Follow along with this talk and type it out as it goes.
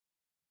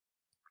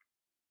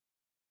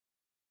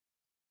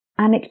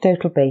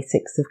Anecdotal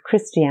Basics of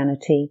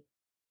Christianity,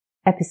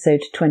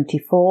 Episode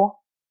 24,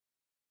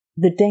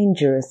 The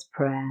Dangerous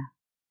Prayer.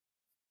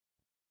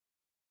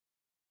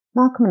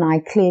 Malcolm and I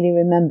clearly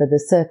remember the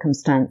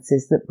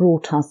circumstances that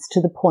brought us to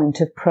the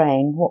point of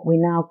praying what we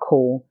now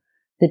call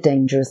the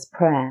dangerous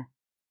prayer.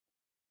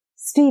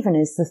 Stephen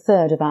is the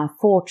third of our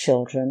 4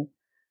 children,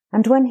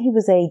 and when he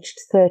was aged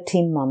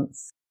 13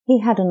 months,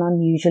 he had an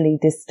unusually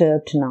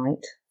disturbed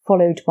night,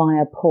 followed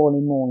by a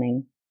poorly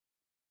morning.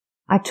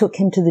 I took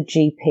him to the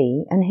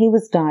GP and he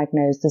was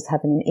diagnosed as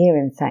having an ear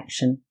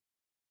infection.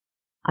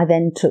 I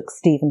then took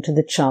Stephen to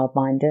the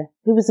childminder,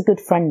 who was a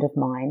good friend of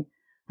mine,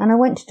 and I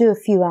went to do a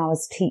few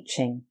hours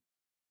teaching.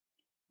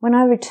 When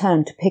I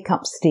returned to pick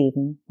up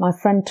Stephen, my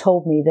friend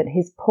told me that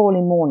his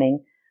poorly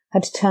morning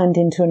had turned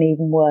into an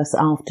even worse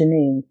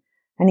afternoon,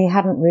 and he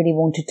hadn't really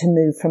wanted to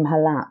move from her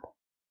lap.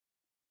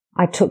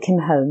 I took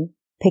him home,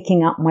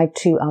 picking up my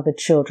 2 other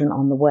children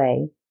on the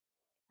way,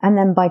 and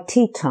then by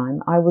tea time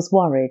I was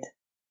worried.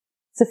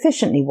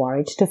 Sufficiently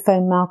worried to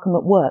phone Malcolm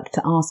at work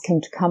to ask him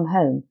to come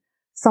home,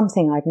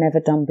 something I'd never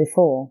done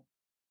before.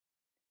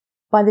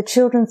 By the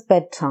children's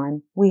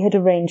bedtime, we had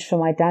arranged for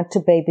my dad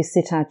to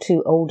babysit our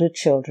 2 older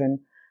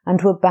children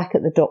and were back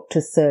at the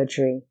doctor's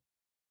surgery.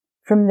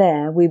 From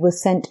there, we were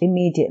sent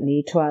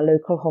immediately to our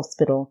local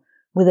hospital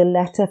with a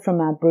letter from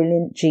our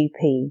brilliant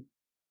GP,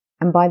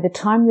 and by the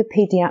time the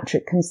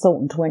paediatric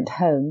consultant went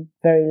home,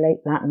 very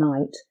late that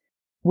night,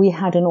 we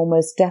had an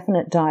almost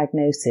definite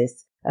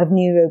diagnosis of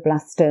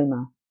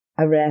neuroblastoma,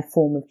 a rare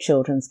form of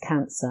children's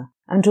cancer,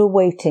 and were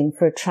waiting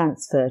for a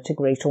transfer to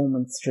Great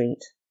Ormond Street.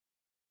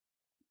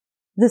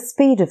 The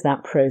speed of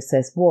that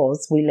process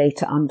was, we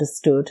later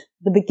understood,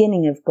 the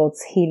beginning of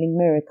God's healing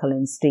miracle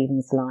in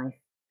Stephen's life.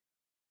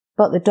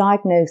 But the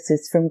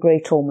diagnosis from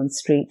Great Ormond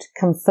Street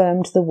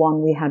confirmed the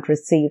one we had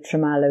received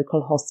from our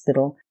local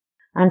hospital,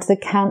 and the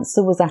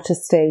cancer was at a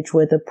stage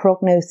where the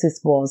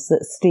prognosis was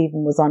that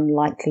Stephen was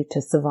unlikely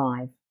to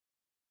survive.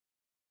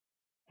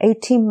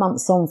 18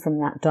 months on from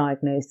that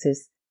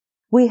diagnosis,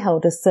 we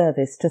held a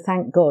service to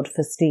thank God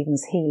for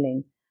Stephen's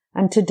healing,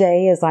 and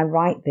today, as I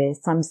write this,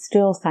 I'm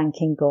still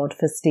thanking God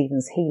for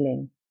Stephen's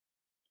healing.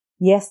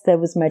 Yes, there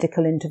was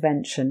medical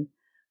intervention,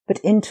 but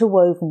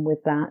interwoven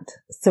with that,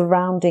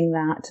 surrounding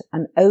that,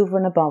 and over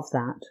and above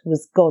that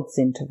was God's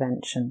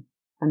intervention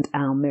and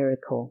our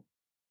miracle.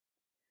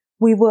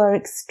 We were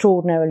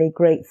extraordinarily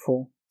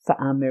grateful for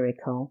our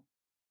miracle,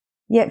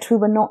 yet we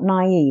were not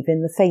naive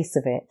in the face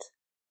of it.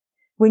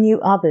 We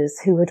knew others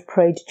who had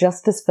prayed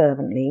just as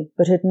fervently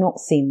but had not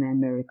seen their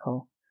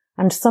miracle,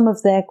 and some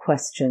of their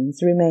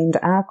questions remained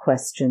our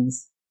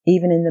questions,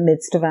 even in the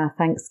midst of our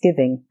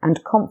thanksgiving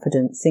and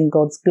confidence in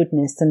God's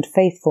goodness and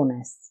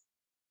faithfulness.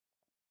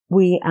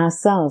 We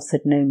ourselves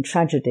had known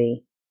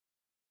tragedy.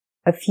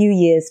 A few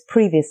years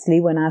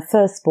previously, when our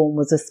firstborn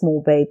was a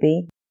small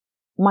baby,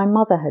 my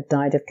mother had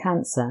died of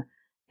cancer,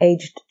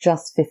 aged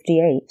just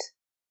 58.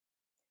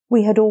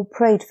 We had all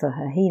prayed for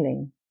her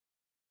healing.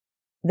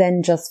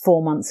 Then just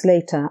 4 months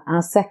later,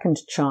 our second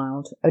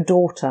child, a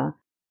daughter,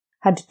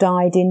 had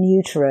died in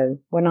utero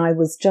when I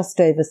was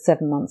just over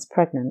 7 months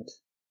pregnant.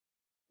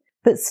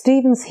 But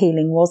Stephen's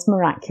healing was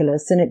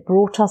miraculous, and it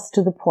brought us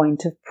to the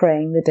point of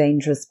praying the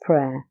dangerous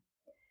prayer.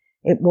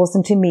 It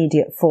wasn't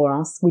immediate for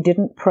us. We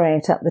didn't pray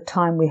it at the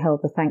time we held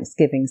the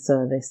Thanksgiving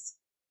service.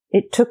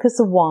 It took us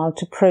a while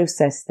to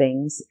process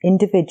things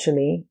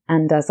individually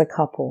and as a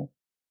couple.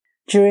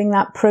 During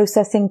that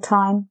processing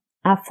time,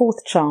 our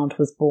 4th child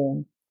was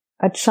born.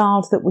 A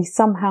child that we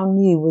somehow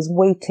knew was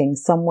waiting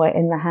somewhere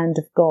in the hand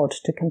of God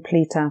to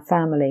complete our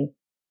family.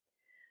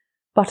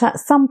 But at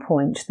some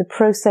point the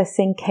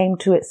processing came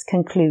to its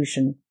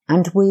conclusion,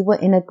 and we were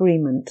in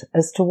agreement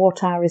as to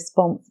what our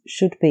response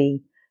should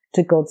be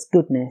to God's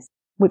goodness,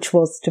 which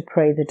was to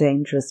pray the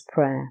dangerous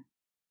prayer.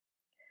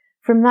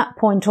 From that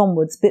point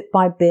onwards, bit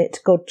by bit,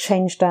 God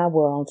changed our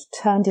world,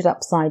 turned it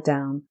upside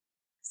down,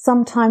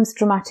 sometimes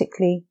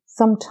dramatically,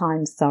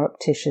 sometimes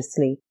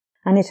surreptitiously,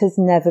 and it has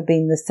never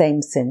been the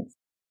same since.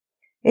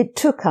 It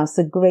took us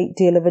a great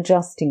deal of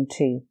adjusting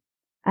to,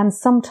 and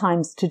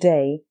sometimes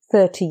today,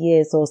 30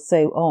 years or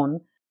so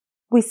on,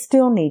 we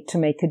still need to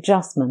make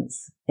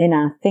adjustments in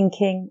our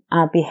thinking,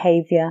 our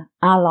behaviour,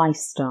 our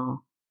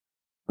lifestyle,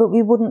 but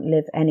we wouldn't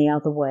live any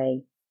other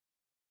way.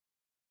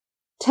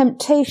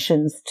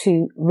 Temptations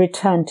to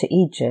return to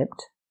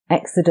Egypt,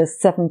 Exodus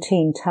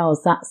 17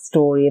 tells that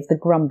story of the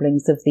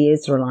grumblings of the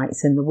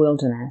Israelites in the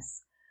wilderness.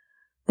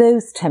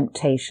 Those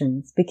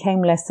temptations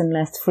became less and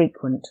less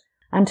frequent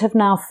and have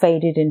now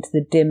faded into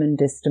the dim and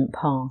distant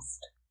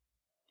past.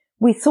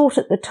 We thought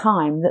at the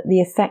time that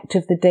the effect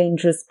of the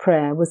dangerous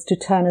prayer was to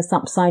turn us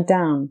upside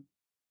down.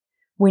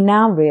 We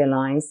now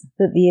realise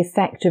that the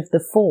effect of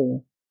the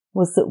fall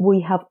was that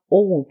we have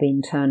all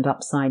been turned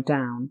upside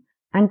down,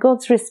 and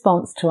God's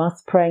response to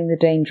us praying the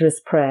dangerous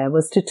prayer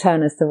was to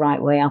turn us the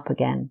right way up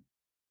again.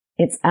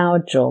 It's our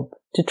job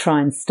to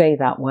try and stay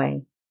that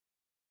way.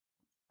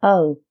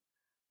 Oh,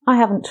 I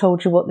haven't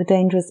told you what the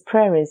dangerous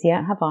prayer is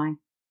yet, have I?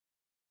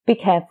 Be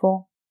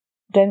careful.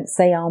 Don't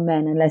say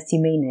Amen unless you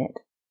mean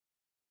it.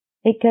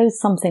 It goes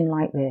something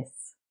like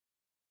this.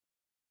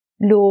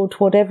 Lord,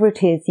 whatever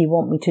it is you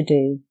want me to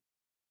do,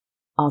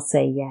 I'll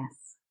say yes.